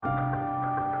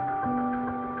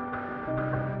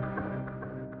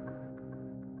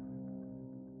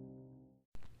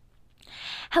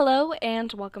Hello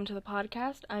and welcome to the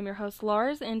podcast. I'm your host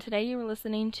Lars, and today you are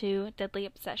listening to Deadly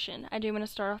Obsession. I do want to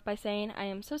start off by saying I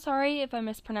am so sorry if I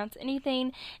mispronounce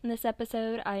anything in this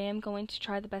episode. I am going to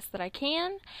try the best that I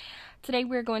can. Today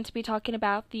we're going to be talking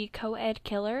about the co-ed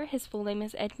killer. His full name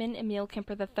is Edmund Emil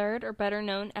Kemper III, or better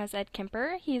known as Ed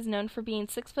Kemper. He is known for being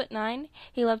 6'9".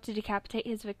 He loved to decapitate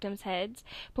his victims' heads,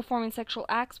 performing sexual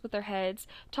acts with their heads,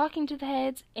 talking to the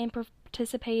heads, and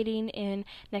participating in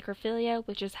necrophilia,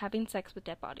 which is having sex with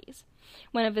dead bodies.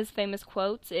 One of his famous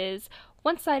quotes is,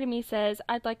 "One side of me says,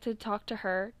 I'd like to talk to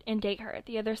her and date her.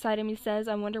 The other side of me says,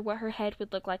 I wonder what her head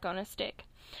would look like on a stick."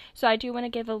 So I do want to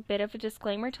give a bit of a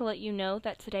disclaimer to let you know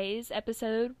that today's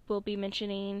episode will be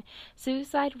mentioning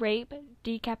suicide, rape,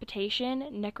 decapitation,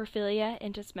 necrophilia,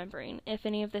 and dismembering. If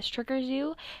any of this triggers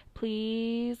you,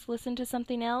 please listen to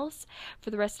something else. For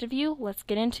the rest of you, let's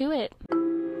get into it.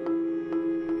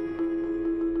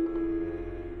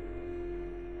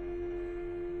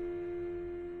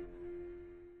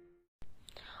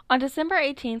 On December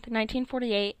 18th,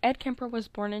 1948, Ed Kemper was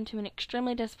born into an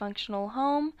extremely dysfunctional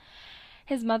home.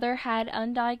 His mother had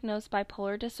undiagnosed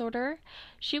bipolar disorder.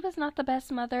 She was not the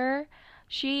best mother.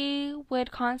 She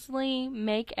would constantly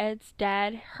make Ed's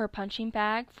dad her punching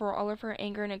bag for all of her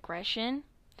anger and aggression.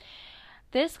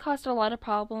 This caused a lot of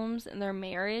problems in their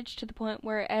marriage, to the point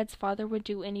where Ed's father would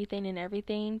do anything and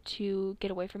everything to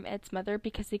get away from Ed's mother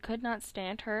because he could not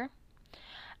stand her.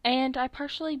 And I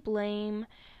partially blame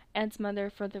Ed's mother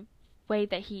for the way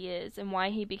that he is and why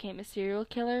he became a serial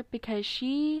killer, because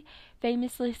she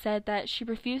famously said that she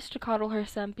refused to coddle her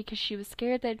son because she was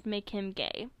scared that it'd make him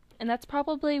gay. And that's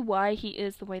probably why he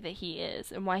is the way that he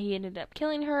is and why he ended up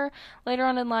killing her later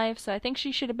on in life. So I think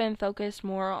she should have been focused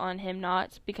more on him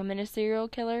not becoming a serial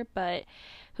killer, but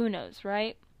who knows,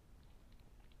 right?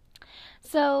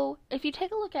 So if you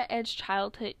take a look at Ed's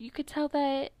childhood, you could tell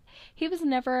that he was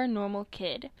never a normal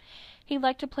kid. He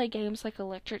liked to play games like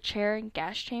electric chair and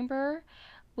gas chamber,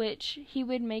 which he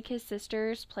would make his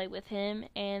sisters play with him,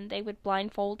 and they would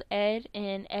blindfold Ed,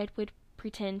 and Ed would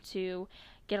pretend to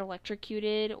get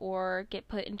electrocuted or get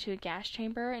put into a gas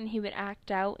chamber, and he would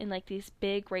act out in like these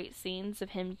big great scenes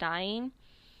of him dying.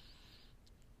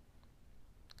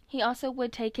 He also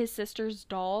would take his sister's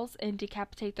dolls and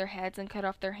decapitate their heads and cut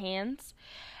off their hands.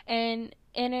 And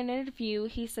in an interview,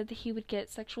 he said that he would get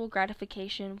sexual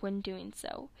gratification when doing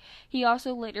so. He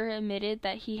also later admitted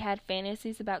that he had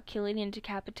fantasies about killing and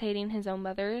decapitating his own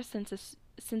mother since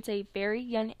a very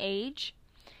young age.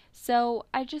 So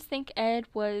I just think Ed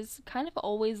was kind of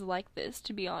always like this,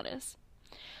 to be honest.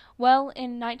 Well,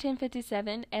 in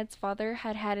 1957, Ed's father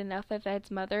had had enough of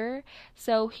Ed's mother,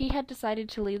 so he had decided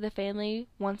to leave the family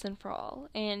once and for all,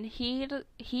 and he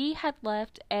had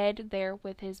left Ed there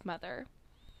with his mother.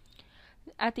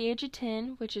 At the age of 10,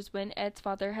 which is when Ed's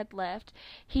father had left,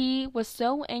 he was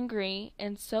so angry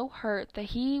and so hurt that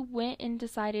he went and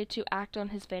decided to act on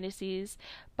his fantasies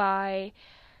by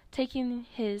taking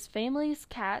his family's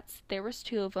cats. There was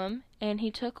 2 of them, and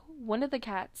he took one of the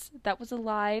cats that was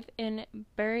alive and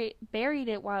buried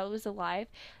it while it was alive,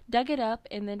 dug it up,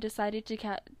 and then decided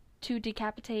to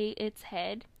decapitate its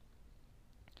head.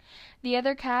 The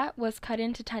other cat was cut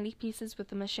into tiny pieces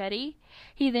with a machete.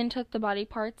 He then took the body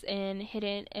parts and hid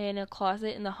it in a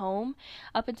closet in the home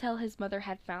up until his mother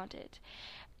had found it.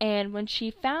 And when she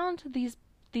found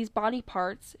these body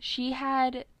parts, she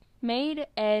had made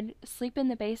Ed sleep in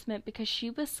the basement because she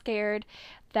was scared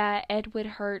that Ed would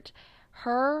hurt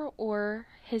her or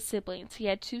his siblings. He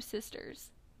had 2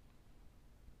 sisters.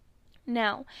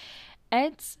 Now,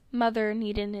 Ed's mother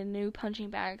needed a new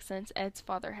punching bag since Ed's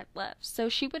father had left, so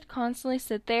she would constantly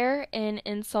sit there and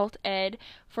insult Ed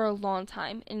for a long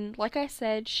time. And like I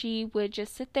said, she would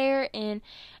just sit there and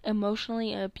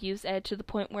emotionally abuse Ed to the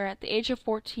point where at the age of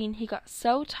 14, he got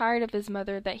so tired of his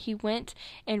mother that he went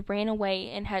and ran away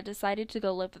and had decided to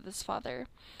go live with his father.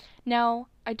 Now,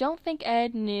 I don't think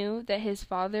Ed knew that his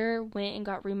father went and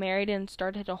got remarried and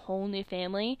started a whole new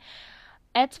family.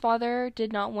 Ed's father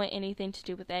did not want anything to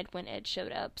do with Ed when Ed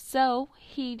showed up, so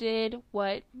he did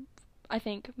what I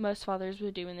think most fathers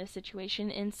would do in this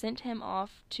situation and sent him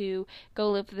off to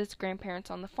go live with his grandparents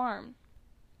on the farm.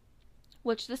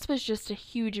 Which this was just a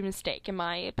huge mistake in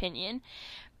my opinion,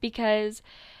 because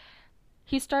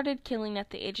he started killing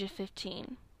at the age of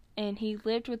 15, and he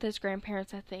lived with his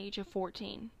grandparents at the age of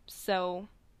 14, so,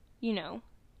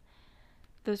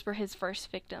 those were his first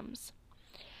victims.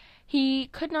 He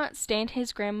could not stand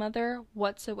his grandmother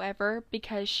whatsoever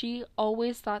because she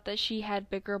always thought that she had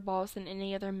bigger balls than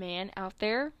any other man out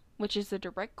there, which is a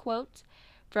direct quote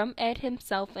from Ed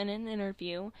himself in an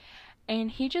interview,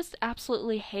 and he just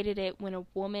absolutely hated it when a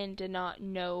woman did not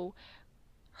know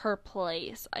her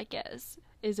place, I guess.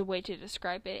 is a way to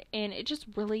describe it, and it just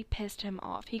really pissed him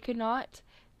off. He could not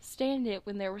stand it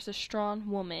when there was a strong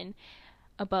woman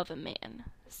above a man.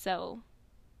 So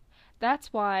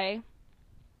that's why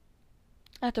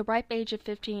at the ripe age of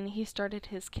 15 he started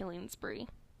his killing spree.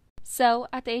 So,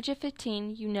 at the age of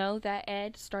 15, you know that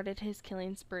Ed started his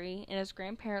killing spree, and his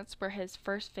grandparents were his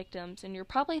first victims, and you're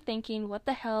probably thinking, what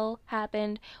the hell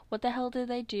happened? What the hell did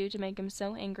they do to make him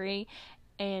so angry,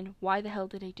 and why the hell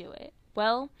did he do it?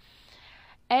 Well,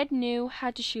 Ed knew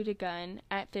how to shoot a gun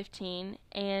at 15,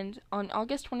 and on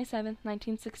August 27,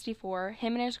 1964,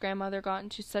 him and his grandmother got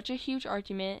into such a huge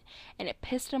argument, and it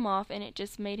pissed him off, and it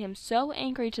just made him so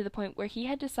angry to the point where he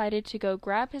had decided to go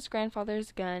grab his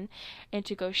grandfather's gun and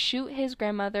to go shoot his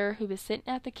grandmother, who was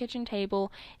sitting at the kitchen table,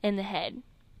 in the head.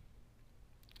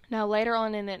 Now, later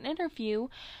on in an interview,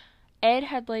 Ed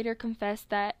had later confessed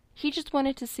that he just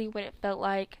wanted to see what it felt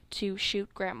like to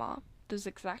shoot Grandma. Those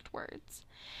exact words.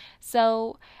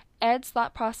 So Ed's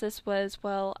thought process was,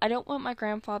 well, I don't want my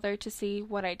grandfather to see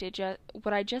what I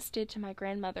just did to my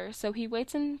grandmother. So he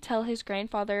waits until his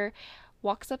grandfather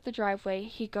walks up the driveway.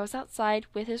 He goes outside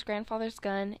with his grandfather's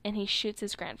gun and he shoots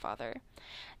his grandfather.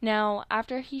 Now,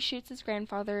 after he shoots his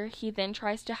grandfather, he then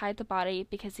tries to hide the body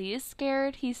because he is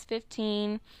scared. He's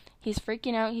 15. He's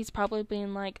freaking out. He's probably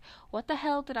being like, what the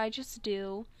hell did I just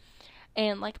do?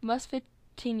 And like most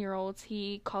 15-year-olds,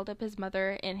 he called up his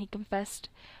mother and he confessed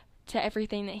to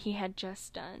everything that he had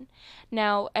just done.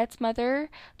 Now, Ed's mother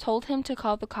told him to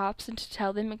call the cops and to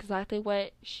tell them exactly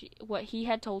what he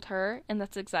had told her, and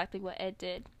that's exactly what Ed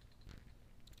did.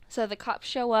 So the cops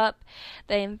show up,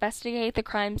 they investigate the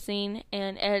crime scene,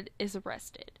 and Ed is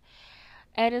arrested.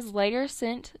 Ed is later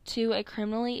sent to a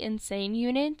criminally insane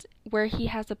unit where he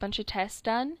has a bunch of tests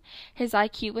done. His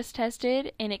IQ was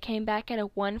tested, and it came back at a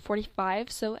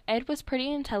 145, so Ed was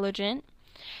pretty intelligent.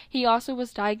 He also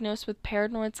was diagnosed with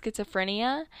paranoid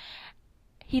schizophrenia.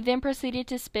 He then proceeded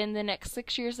to spend the next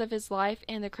 6 years of his life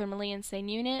in the criminally insane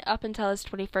unit up until his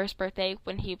 21st birthday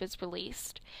when he was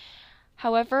released.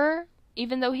 However,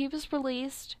 even though he was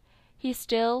released, he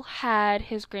still had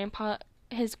his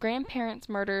grandparents'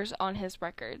 murders on his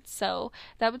record, so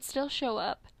that would still show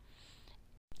up.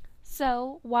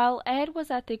 So, while Ed was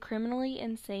at the criminally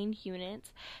insane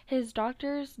unit, his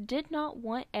doctors did not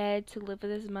want Ed to live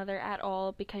with his mother at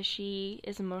all because she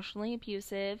is emotionally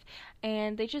abusive,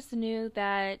 and they just knew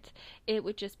that it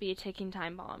would just be a ticking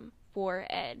time bomb for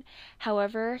Ed.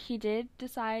 However, he did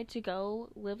decide to go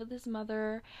live with his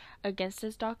mother against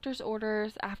his doctor's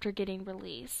orders after getting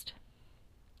released.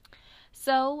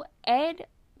 So, Ed,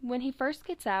 when he first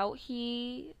gets out,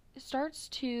 he starts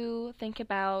to think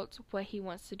about what he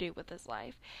wants to do with his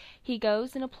life. He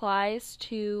goes and applies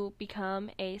to become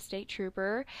a state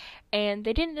trooper, and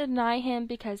they didn't deny him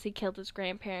because he killed his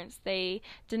grandparents. They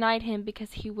denied him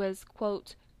because he was,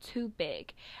 quote, too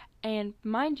big. And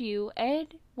mind you,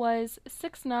 Ed was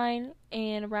 6'9"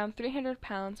 and around 300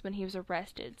 pounds when he was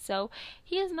arrested. So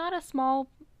he is not a small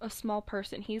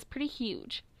person. He's pretty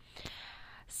huge.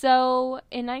 So,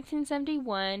 in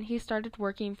 1971, he started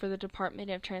working for the Department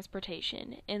of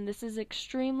Transportation, and this is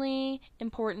extremely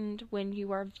important when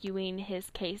you are viewing his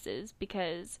cases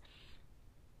because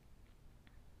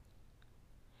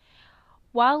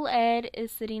while Ed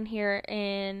is sitting here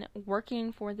and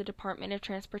working for the Department of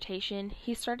Transportation,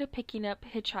 he started picking up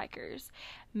hitchhikers,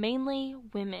 mainly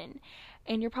women.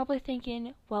 And you're probably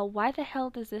thinking, well, why the hell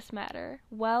does this matter?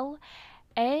 Well,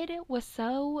 Ed was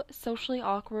so socially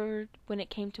awkward when it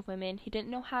came to women. He didn't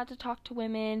know how to talk to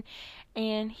women,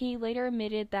 and he later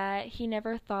admitted that he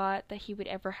never thought that he would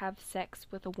ever have sex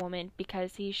with a woman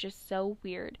because he's just so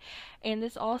weird. And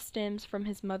this all stems from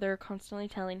his mother constantly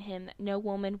telling him that no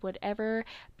woman would ever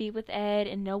be with Ed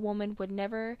and no woman would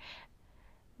never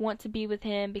want to be with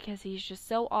him because he's just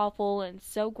so awful and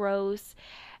so gross.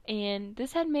 And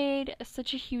this had made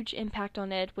such a huge impact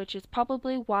on Ed, which is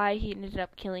probably why he ended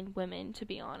up killing women, to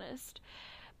be honest,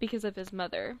 because of his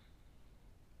mother.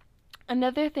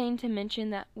 Another thing to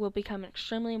mention that will become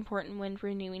extremely important when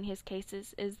renewing his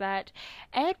cases is that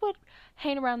Ed would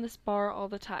hang around this bar all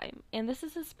the time. And this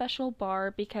is a special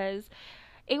bar because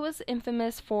it was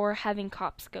infamous for having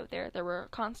cops go there. There were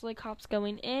constantly cops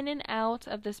going in and out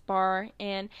of this bar,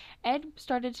 and Ed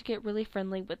started to get really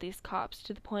friendly with these cops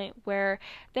to the point where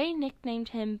they nicknamed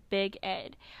him Big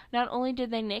Ed. Not only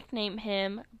did they nickname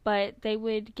him, but they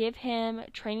would give him a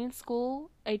training school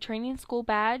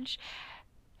badge,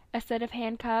 a set of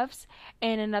handcuffs,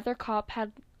 and another cop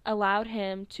had allowed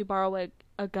him to borrow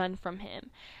a gun from him.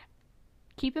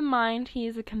 Keep in mind, he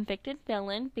is a convicted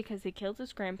felon because he killed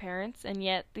his grandparents, and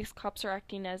yet these cops are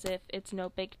acting as if it's no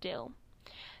big deal.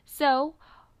 So,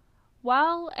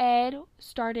 while Ed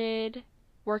started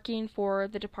working for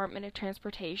the Department of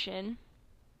Transportation.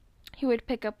 He would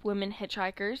pick up women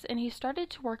hitchhikers, and he started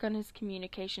to work on his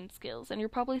communication skills. And you're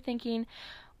probably thinking,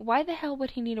 why the hell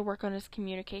would he need to work on his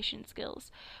communication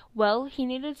skills? Well, he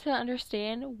needed to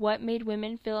understand what made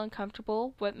women feel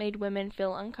uncomfortable, what made women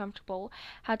feel uncomfortable,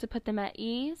 how to put them at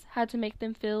ease, how to make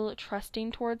them feel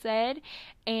trusting towards Ed,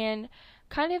 and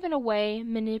kind of in a way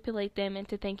manipulate them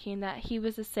into thinking that he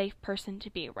was a safe person to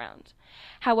be around.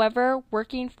 However,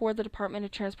 working for the Department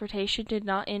of Transportation did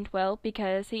not end well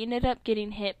because he ended up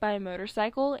getting hit by a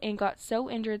motorcycle and got so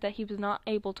injured that he was not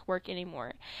able to work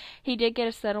anymore. He did get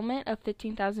a settlement of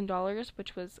 $15,000,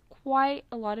 which was quite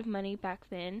a lot of money back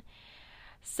then.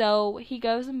 So he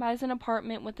goes and buys an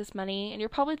apartment with this money, and you're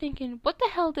probably thinking, what the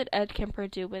hell did Ed Kemper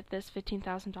do with this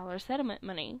 $15,000 settlement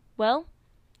money? Well,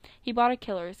 he bought a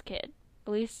killer's kit.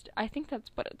 At least, I think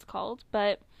that's what it's called,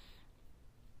 but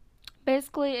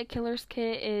basically a killer's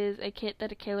kit is a kit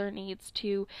that a killer needs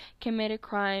to commit a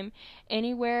crime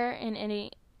anywhere and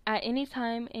at any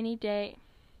time, any day,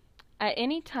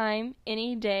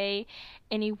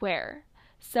 anywhere.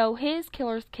 So his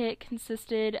killer's kit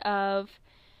consisted of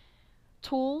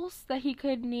tools that he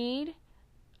could need,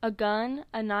 a gun,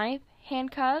 a knife,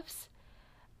 handcuffs,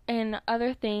 and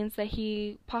other things that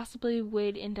he possibly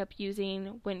would end up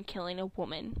using when killing a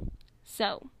woman.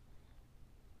 So,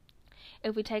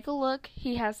 if we take a look,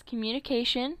 he has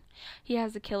communication, he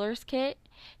has a killer's kit,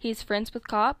 he's friends with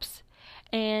cops,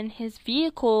 and his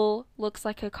vehicle looks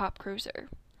like a cop cruiser,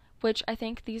 which I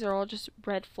think these are all just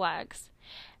red flags.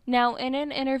 Now, in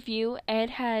an interview, Ed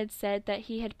had said that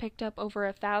he had picked up over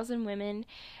 1,000 women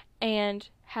and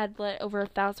had let over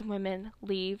 1,000 women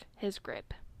leave his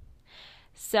grip.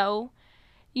 So,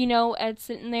 Ed's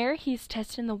sitting there, he's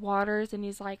testing the waters, and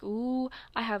he's like, ooh,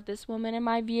 I have this woman in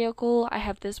my vehicle, I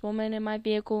have this woman in my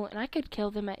vehicle, and I could kill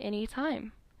them at any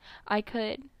time. I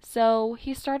could. So,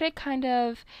 he started kind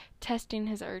of testing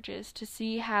his urges to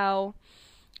see how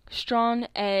strong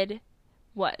Ed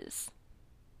was.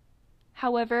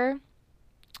 However,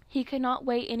 he could not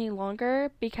wait any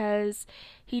longer because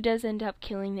he does end up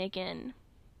killing again.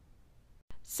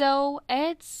 So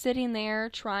Ed's sitting there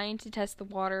trying to test the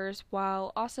waters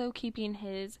while also keeping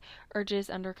his urges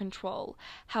under control.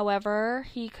 However,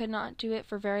 he could not do it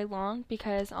for very long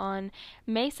because on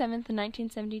May 7th,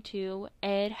 1972,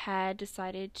 Ed had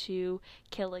decided to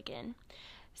kill again.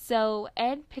 So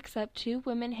Ed picks up two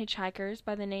women hitchhikers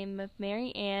by the name of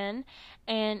Mary Ann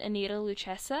and Anita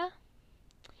Lucchesa.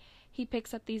 He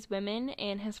picks up these women,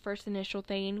 and his first initial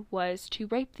thing was to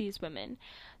rape these women.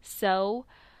 So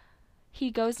he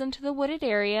goes into the wooded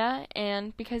area,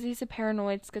 and because he's a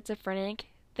paranoid schizophrenic,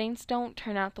 things don't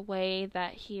turn out the way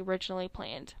that he originally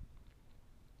planned.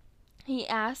 He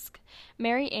asks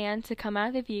Mary Ann to come out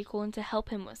of the vehicle and to help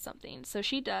him with something, so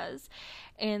she does,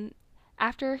 and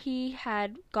after he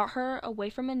had got her away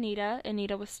from Anita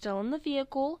was still in the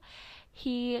vehicle,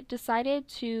 he decided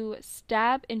to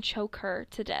stab and choke her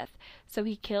to death. So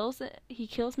he kills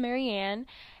Mary Ann,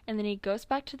 and then he goes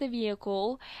back to the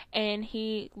vehicle, and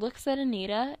he looks at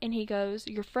Anita, and he goes,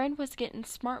 your friend was getting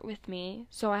smart with me,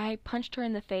 so I punched her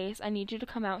in the face. I need you to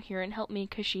come out here and help me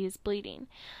because she is bleeding.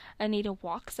 Anita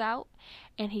walks out,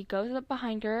 and he goes up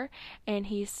behind her, and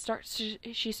she starts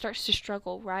to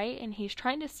struggle, right? And he's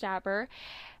trying to stab her,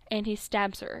 and he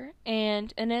stabs her.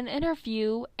 And in an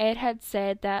interview, Ed had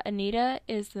said that Anita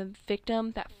is the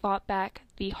victim that fought back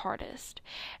the hardest,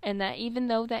 and that even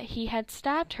though that he had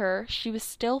stabbed her, she was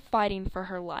still fighting for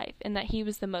her life, and that he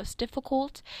was the most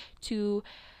difficult to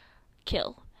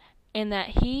kill, and that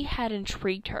he had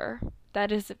intrigued her.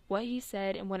 That is what he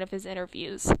said in one of his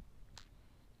interviews.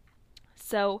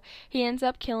 So he ends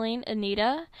up killing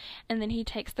Anita, and then he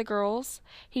takes the girls,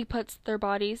 he puts their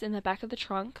bodies in the back of the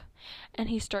trunk, and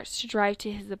he starts to drive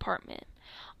to his apartment.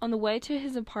 On the way to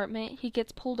his apartment, he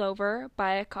gets pulled over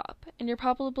by a cop, and you're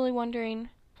probably wondering,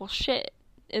 well shit,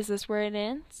 is this where it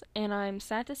ends? And I'm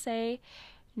sad to say,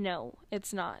 no,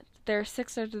 it's not. There are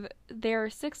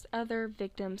six other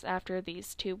victims after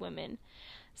these two women.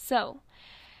 So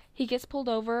he gets pulled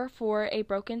over for a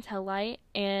broken taillight,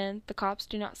 and the cops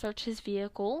do not search his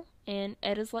vehicle, and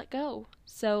Ed is let go.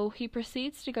 So he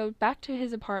proceeds to go back to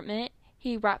his apartment.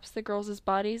 He wraps the girls'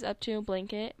 bodies up to a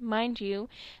blanket. Mind you,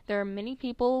 there are many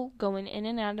people going in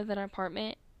and out of that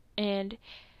apartment, and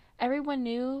everyone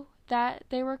knew that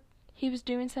he was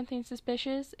doing something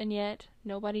suspicious, and yet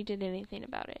nobody did anything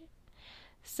about it.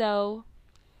 So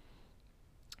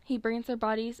he brings their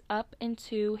bodies up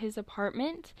into his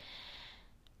apartment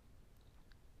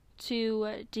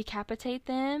to decapitate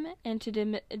them and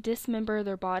to dismember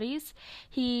their bodies.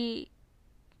 He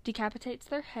decapitates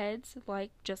their heads,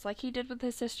 just like he did with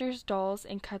his sister's dolls,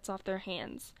 and cuts off their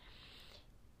hands.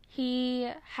 He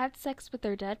had sex with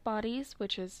their dead bodies,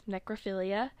 which is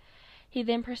necrophilia. He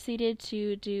then proceeded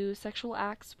to do sexual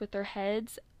acts with their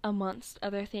heads, amongst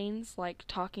other things, like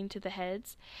talking to the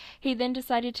heads. He then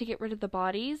decided to get rid of the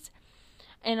bodies,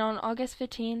 and on August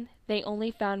 15th, they only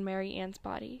found Mary Ann's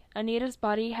body. Anita's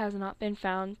body has not been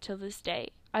found till this day.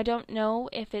 I don't know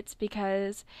if it's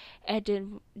because Ed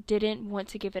didn't want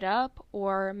to give it up,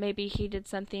 or maybe he did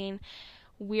something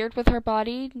weird with her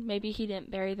body. Maybe he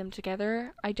didn't bury them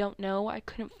together. I don't know. I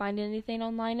couldn't find anything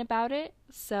online about it.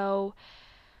 So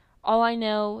all I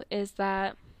know is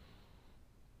that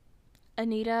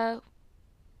Anita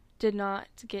did not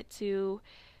get to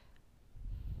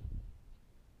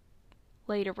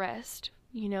lay to rest,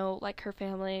 like her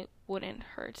family wanted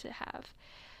her to have.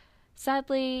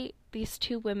 Sadly, these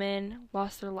two women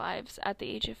lost their lives at the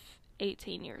age of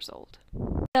 18 years old.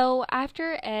 So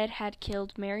after Ed had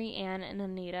killed Mary Ann and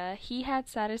Anita, he had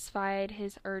satisfied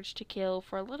his urge to kill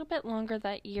for a little bit longer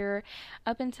that year,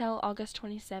 up until August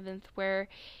 27th, where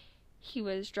he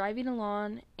was driving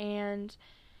along and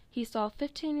he saw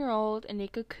 15-year-old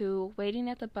Anika Koo waiting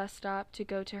at the bus stop to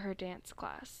go to her dance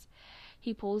class.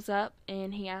 He pulls up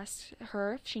and he asks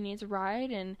her if she needs a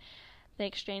ride, and they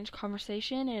exchange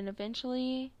conversation, and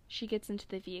eventually she gets into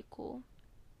the vehicle.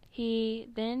 He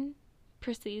then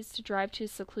proceeds to drive to a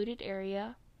secluded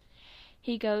area.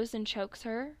 He goes and chokes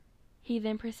her. He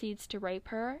then proceeds to rape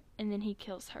her, and then he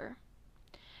kills her.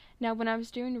 Now, when I was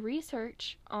doing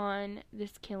research on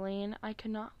this killing, I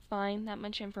could not find that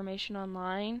much information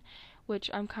online, which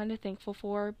I'm kind of thankful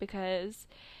for, because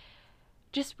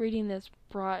just reading this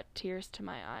brought tears to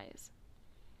my eyes.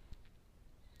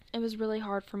 It was really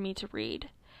hard for me to read.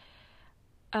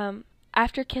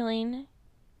 After killing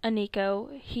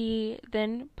Aniko, he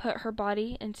then put her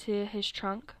body into his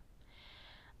trunk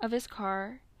of his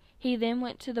car. He then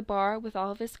went to the bar with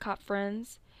all of his cop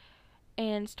friends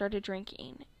and started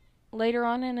drinking. Later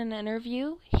on in an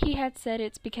interview, he had said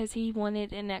it's because he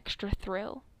wanted an extra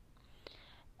thrill.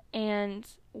 And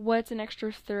what's an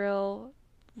extra thrill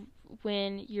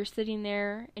when you're sitting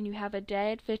there and you have a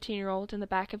dead 15-year-old in the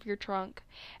back of your trunk,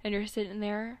 and you're sitting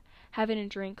there having a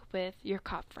drink with your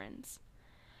cop friends?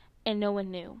 And no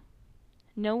one knew.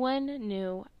 No one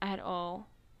knew at all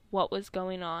what was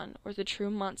going on, or the true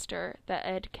monster that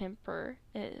Ed Kemper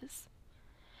is.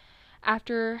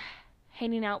 After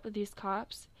hanging out with these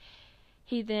cops,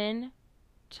 he then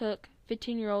took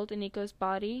 15-year-old Aniko's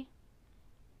body,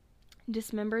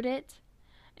 dismembered it,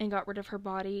 and got rid of her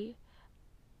body.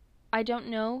 I don't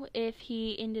know if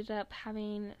he ended up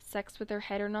having sex with her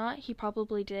head or not. He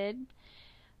probably did.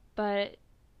 But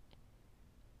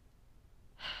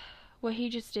what he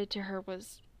just did to her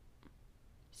was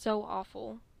so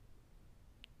awful.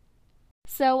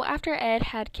 So after Ed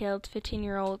had killed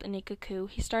 15-year-old Anika Koo,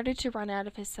 he started to run out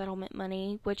of his settlement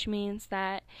money, which means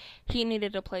that he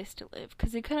needed a place to live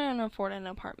because he couldn't afford an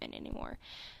apartment anymore.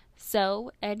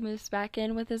 So Ed moves back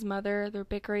in with his mother. They're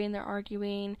bickering, they're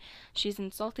arguing. She's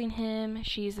insulting him,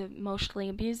 she's emotionally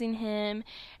abusing him,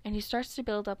 and he starts to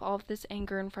build up all of this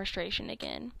anger and frustration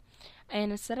again.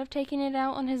 And instead of taking it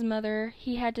out on his mother,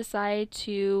 he had decided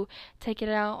to take it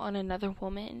out on another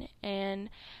woman. And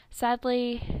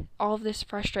sadly, all of this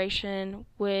frustration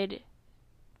would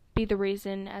be the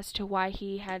reason as to why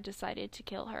he had decided to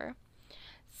kill her.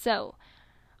 So,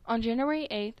 on January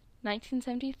 8th,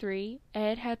 1973,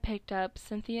 Ed had picked up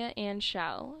Cynthia Ann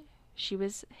Schau. She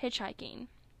was hitchhiking.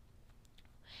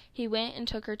 He went and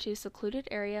took her to a secluded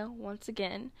area once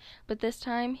again, but this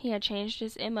time he had changed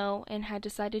his MO and had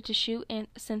decided to shoot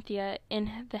Cynthia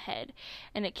in the head,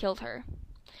 and it killed her.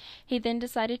 He then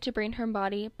decided to bring her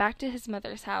body back to his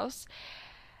mother's house.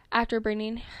 After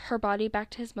bringing her body back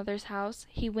to his mother's house,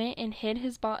 he went and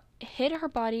hid her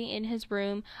body in his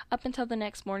room up until the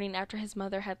next morning after his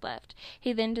mother had left.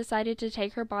 He then decided to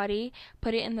take her body,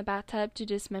 put it in the bathtub to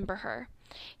dismember her.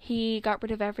 He got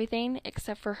rid of everything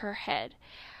except for her head.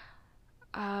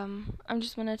 I'm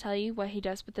just going to tell you what he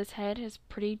does with this head is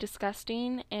pretty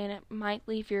disgusting, and it might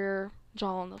leave your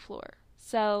jaw on the floor.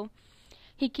 So,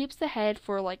 he keeps the head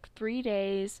for like 3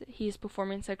 days. He's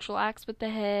performing sexual acts with the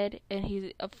head, and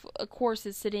he, of course,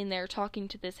 is sitting there talking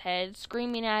to this head,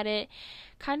 screaming at it,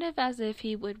 kind of as if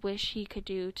he would wish he could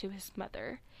do to his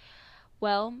mother.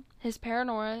 Well, his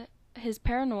paranoia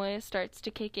starts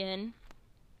to kick in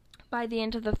by the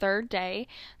end of the 3rd day,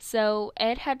 so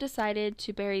Ed had decided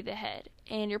to bury the head.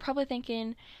 And you're probably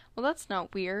thinking, well, that's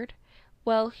not weird.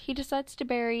 Well, he decides to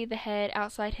bury the head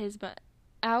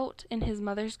out in his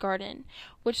mother's garden,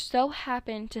 which so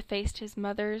happened to face his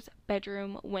mother's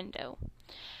bedroom window.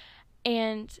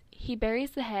 And he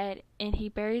buries the head, and he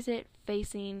buries it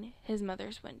facing his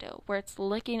mother's window, where it's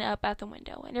looking up at the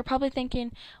window. And you're probably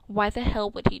thinking, why the hell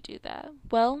would he do that?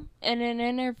 Well, in an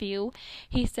interview,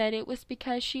 he said it was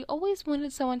because she always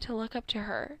wanted someone to look up to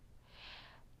her.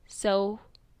 So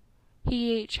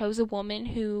he chose a woman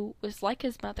who was like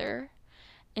his mother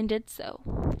and did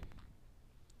so.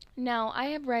 Now, I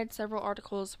have read several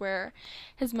articles where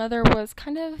his mother was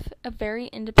kind of a very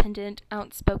independent,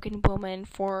 outspoken woman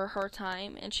for her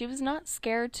time, and she was not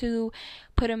scared to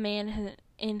put a man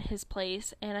in his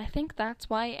place, and I think that's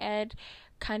why Ed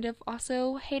kind of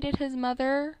also hated his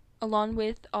mother, along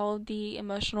with all the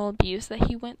emotional abuse that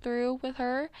he went through with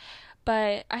her.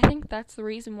 But I think that's the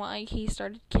reason why he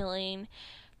started killing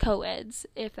co-eds,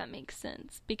 if that makes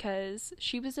sense, because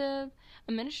she was a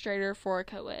administrator for a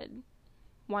co-ed.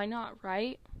 Why not,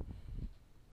 right?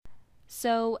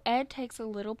 So Ed takes a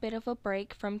little bit of a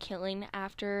break from killing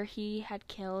after he had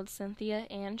killed Cynthia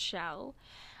Ann Schau,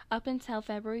 up until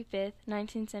February 5th,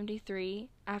 1973,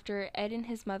 after Ed and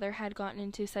his mother had gotten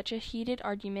into such a heated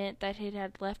argument that it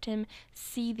had left him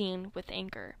seething with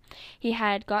anger. He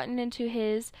had gotten into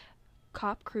his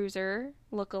cop cruiser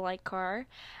look-alike car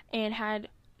and had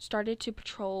started to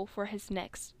patrol for his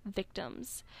next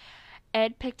victims.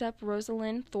 Ed picked up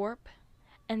Rosalind Thorpe,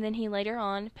 and then he later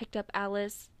on picked up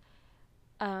Alice,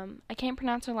 I can't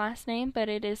pronounce her last name, but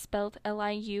it is spelled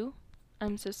Liu.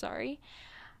 I'm so sorry.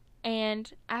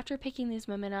 And after picking these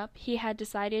women up, he had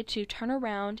decided to turn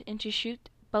around and to shoot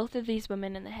both of these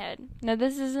women in the head. Now,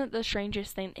 this isn't the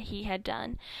strangest thing that he had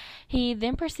done. He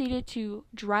then proceeded to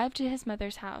drive to his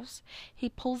mother's house. He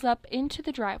pulls up into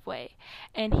the driveway,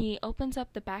 and he opens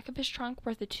up the back of his trunk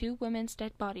where the two women's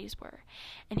dead bodies were,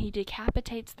 and he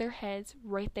decapitates their heads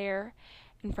right there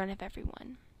in front of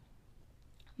everyone.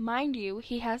 Mind you,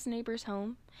 he has neighbors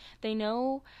home.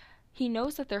 He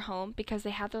knows that they're home because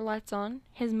they have their lights on.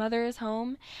 His mother is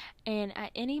home, and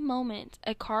at any moment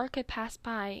a car could pass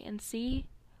by and see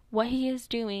what he is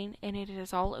doing, and it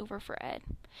is all over for Ed.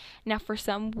 Now, for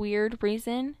some weird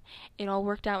reason, it all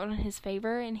worked out in his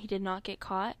favor and he did not get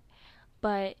caught,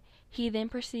 but he then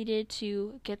proceeded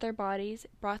to get their bodies,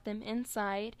 brought them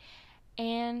inside,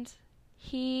 and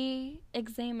he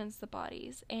examines the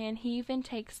bodies, and he even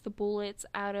takes the bullets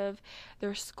out of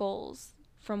their skulls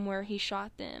from where he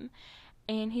shot them,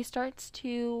 and he starts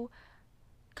to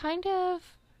kind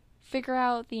of figure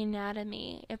out the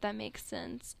anatomy, if that makes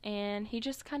sense, and he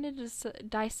just kind of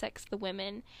dissects the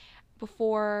women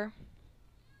before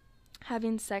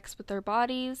having sex with their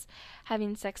bodies,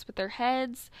 having sex with their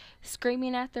heads,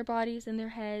 screaming at their bodies and their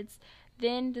heads,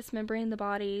 then dismembering the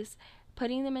bodies,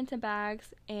 putting them into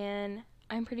bags, and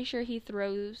I'm pretty sure he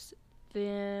throws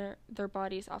their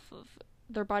body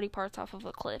parts off of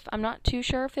a cliff. I'm not too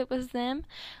sure if it was them,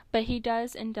 but he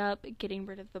does end up getting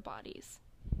rid of the bodies.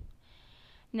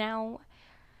 Now,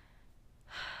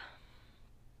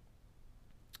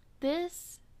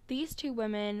 these two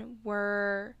women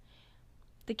were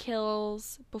the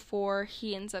kills before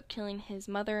he ends up killing his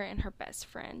mother and her best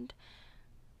friend.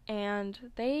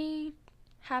 And they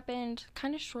happened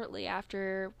kind of shortly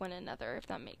after one another, if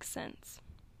that makes sense.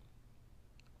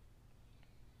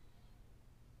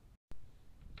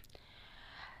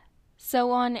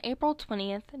 So on April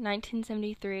 20th,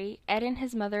 1973, Ed and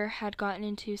his mother had gotten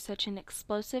into such an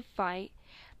explosive fight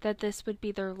that this would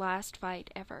be their last fight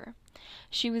ever.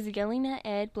 She was yelling at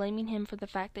Ed, blaming him for the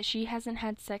fact that she hasn't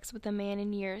had sex with a man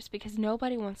in years because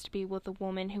nobody wants to be with a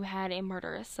woman who had a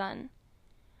murderous son.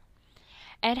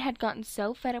 Ed had gotten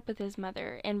so fed up with his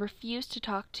mother and refused to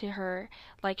talk to her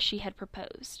like she had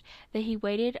proposed that he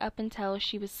waited up until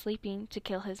she was sleeping to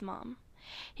kill his mom.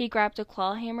 He grabbed a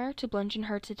claw hammer to bludgeon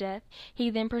her to death.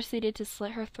 He then proceeded to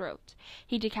slit her throat.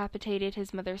 He decapitated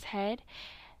his mother's head.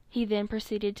 He then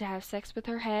proceeded to have sex with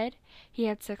her head. He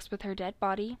had sex with her dead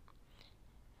body.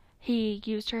 He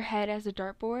used her head as a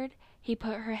dartboard. He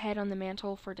put her head on the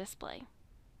mantle for display.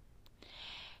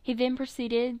 He then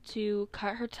proceeded to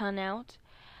cut her tongue out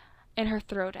and her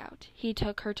throat out. He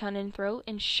took her tongue and throat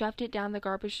and shoved it down the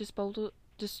garbage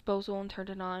disposal and turned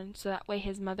it on, so that way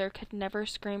his mother could never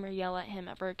scream or yell at him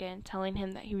ever again, telling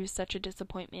him that he was such a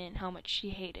disappointment and how much she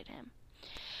hated him.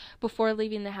 Before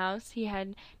leaving the house, he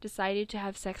had decided to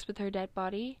have sex with her dead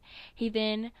body. He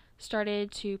then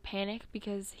started to panic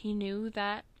because he knew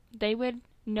that they would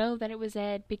know that it was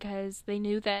Ed, because they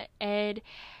knew that Ed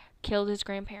killed his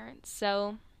grandparents.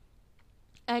 So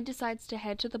Ed decides to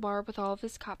head to the bar with all of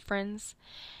his cop friends,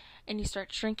 and he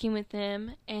starts drinking with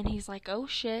them, and he's like, oh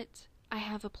shit, I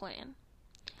have a plan.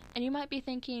 And you might be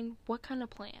thinking, what kind of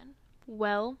plan?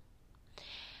 Well,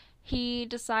 he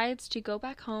decides to go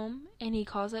back home, and he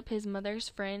calls up his mother's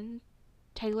friend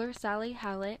Taylor Sally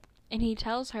Hallett, and he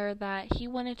tells her that he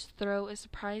wanted to throw a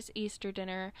surprise Easter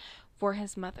dinner for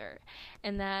his mother,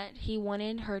 and that he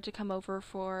wanted her to come over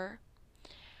for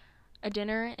a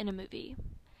dinner and a movie.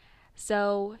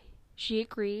 So she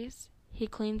agrees. He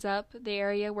cleans up the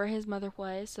area where his mother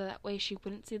was so that way she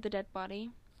wouldn't see the dead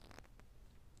body.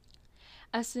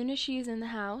 As soon as she is in the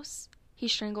house, he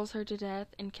strangles her to death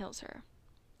and kills her.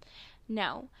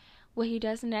 Now, what he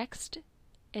does next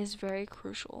is very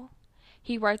crucial.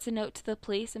 He writes a note to the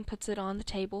police and puts it on the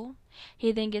table.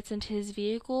 He then gets into his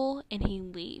vehicle and he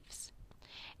leaves.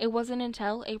 It wasn't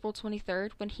until April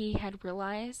 23rd when he had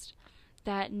realized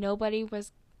that nobody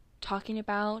was talking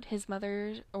about his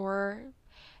mother's or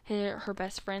her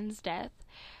best friend's death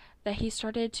that he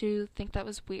started to think that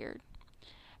was weird.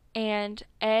 And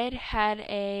Ed had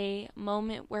a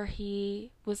moment where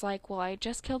he was like, well, I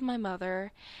just killed my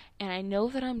mother, and I know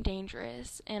that I'm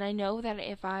dangerous, and I know that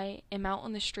if I am out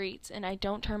on the streets and I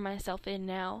don't turn myself in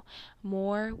now,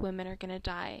 more women are going to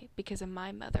die because of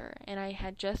my mother, and I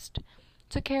had just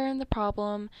took care of the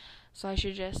problem, so I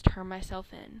should just turn myself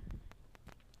in.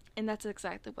 And that's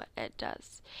exactly what Ed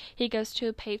does. He goes to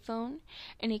a payphone,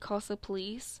 and he calls the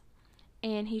police,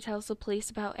 and he tells the police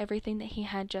about everything that he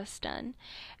had just done,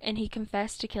 and he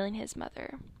confessed to killing his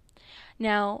mother.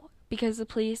 Now, because the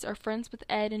police are friends with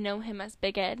Ed and know him as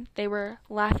Big Ed, they were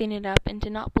laughing it up and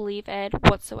did not believe Ed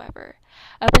whatsoever,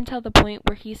 up until the point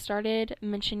where he started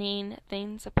mentioning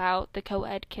things about the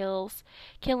co-ed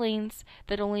killings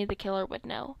that only the killer would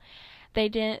know. They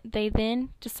then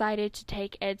decided to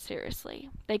take Ed seriously.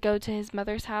 They go to his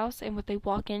mother's house, and what they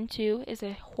walk into is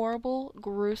a horrible,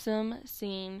 gruesome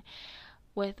scene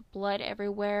with blood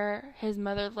everywhere, his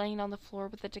mother laying on the floor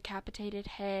with a decapitated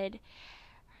head,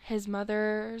 his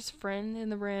mother's friend in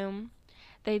the room.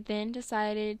 They then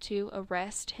decided to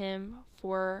arrest him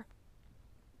for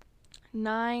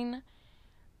 9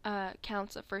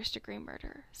 counts of first-degree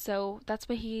murder. So that's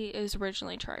what he is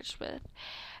originally charged with.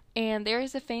 And there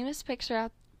is a famous picture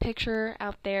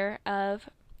out there of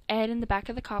Ed in the back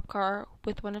of the cop car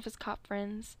with one of his cop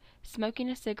friends, smoking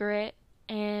a cigarette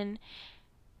and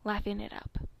laughing it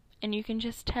up. And you can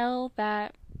just tell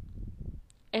that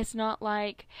it's not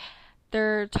like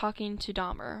they're talking to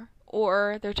Dahmer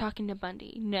or they're talking to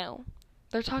Bundy. No.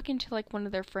 They're talking to like one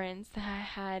of their friends that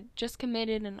had just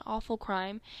committed an awful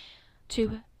crime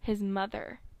to his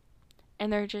mother.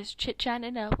 And they're just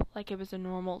chit-chatting it up like it was a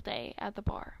normal day at the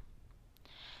bar.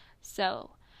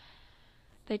 So,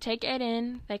 they take Ed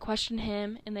in, they question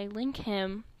him, and they link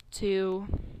him to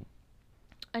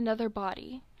another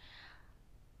body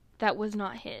that was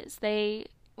not his.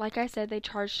 Like I said, they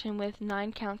charged him with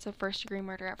 9 counts of first-degree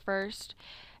murder at first,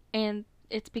 and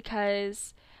it's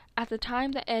because at the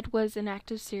time that Ed was an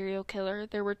active serial killer,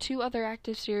 there were 2 other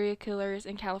active serial killers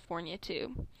in California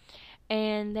too,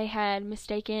 and they had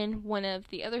mistaken one of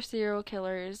the other serial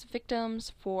killers'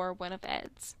 victims for one of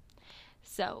Ed's.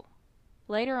 So,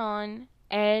 later on,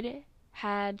 Ed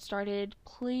had started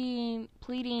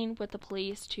pleading with the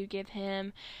police to give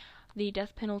him the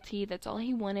death penalty. That's all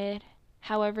he wanted.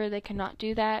 However, they could not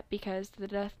do that because the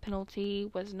death penalty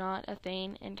was not a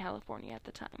thing in California at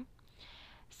the time.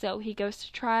 So he goes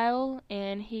to trial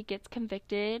and he gets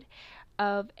convicted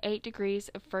of 8 degrees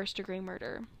of first-degree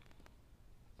murder.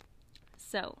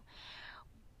 So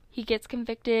he gets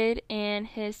convicted, and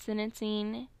his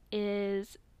sentencing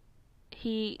is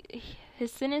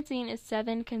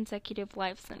 7 consecutive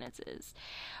life sentences.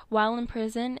 While in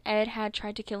prison, Ed had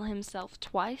tried to kill himself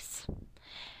twice.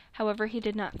 However, he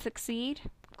did not succeed,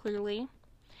 clearly.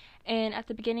 And at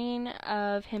the beginning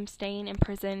of him staying in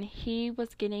prison, he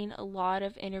was getting a lot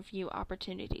of interview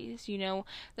opportunities. You know,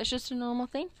 that's just a normal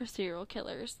thing for serial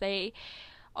killers.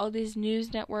 All these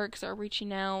news networks are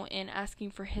reaching out and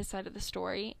asking for his side of the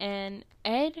story. And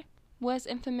Ed was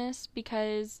infamous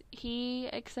because he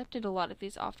accepted a lot of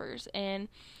these offers, and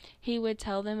he would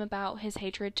tell them about his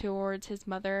hatred towards his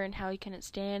mother and how he couldn't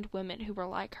stand women who were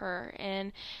like her,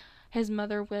 and his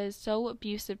mother was so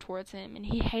abusive towards him, and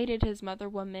he hated his mother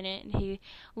one minute and he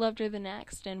loved her the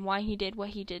next, and why he did what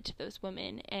he did to those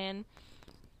women. And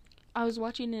I was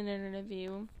watching an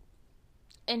interview,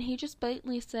 and he just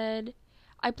blatantly said,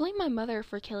 I blame my mother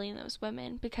for killing those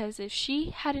women, because if she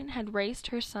hadn't had raised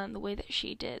her son the way that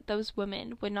she did, those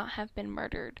women would not have been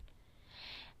murdered.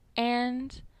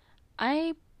 And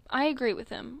I agree with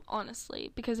him,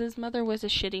 honestly, because his mother was a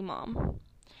shitty mom.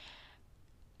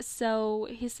 So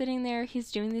he's sitting there,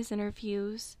 he's doing these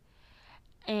interviews,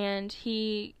 and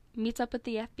he meets up with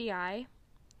the FBI.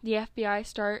 The FBI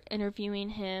start interviewing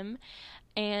him,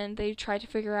 and they try to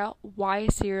figure out why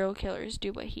serial killers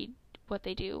do what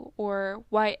they do, or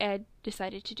why Ed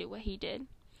decided to do what he did.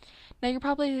 Now you're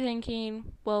probably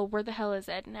thinking, well, where the hell is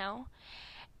Ed now?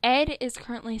 Ed is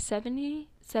currently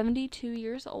 72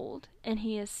 years old, and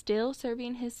he is still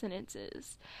serving his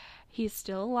sentences. He's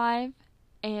still alive,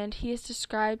 and he is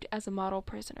described as a model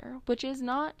prisoner, which is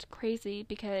not crazy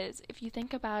because if you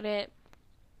think about it,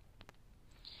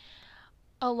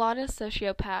 a lot of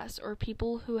sociopaths or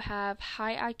people who have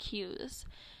high IQs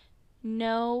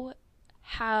know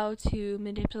how to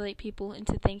manipulate people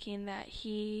into thinking that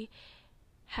he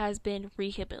has been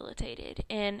rehabilitated.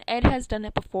 And Ed has done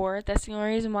it before. That's the only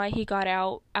reason why he got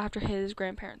out after his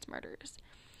grandparents' murders.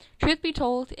 Truth be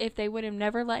told, if they would have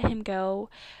never let him go,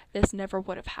 this never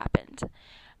would have happened.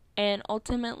 And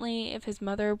ultimately, if his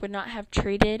mother would not have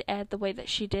treated Ed the way that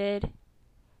she did,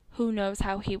 who knows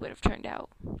how he would have turned out.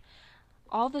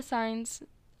 All the signs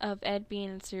of Ed being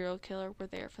a serial killer were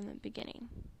there from the beginning.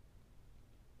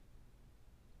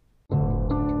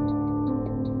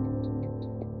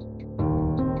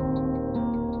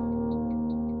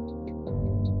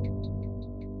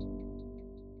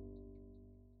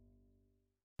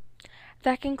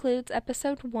 That concludes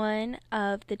episode 1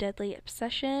 of the Deadly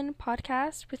Obsession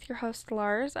podcast with your host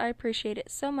Lars. I appreciate it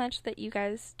so much that you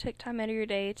guys took time out of your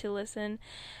day to listen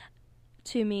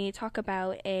to me talk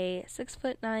about a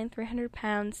 6'9",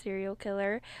 300-pound serial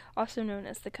killer, also known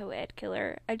as the co-ed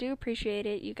killer. I do appreciate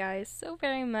it, you guys, so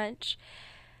very much.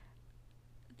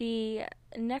 The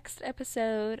next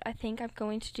episode, I think I'm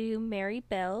going to do Mary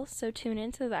Bell, so tune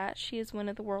into that. She is one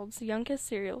of the world's youngest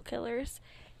serial killers.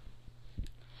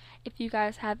 If you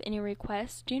guys have any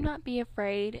requests, do not be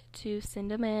afraid to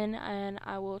send them in, and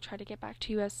I will try to get back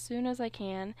to you as soon as I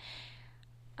can.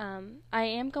 I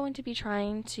am going to be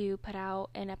trying to put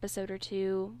out an episode or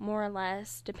two, more or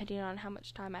less, depending on how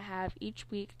much time I have each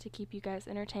week to keep you guys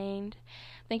entertained.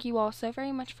 Thank you all so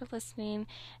very much for listening,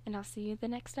 and I'll see you in the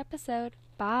next episode.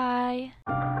 Bye!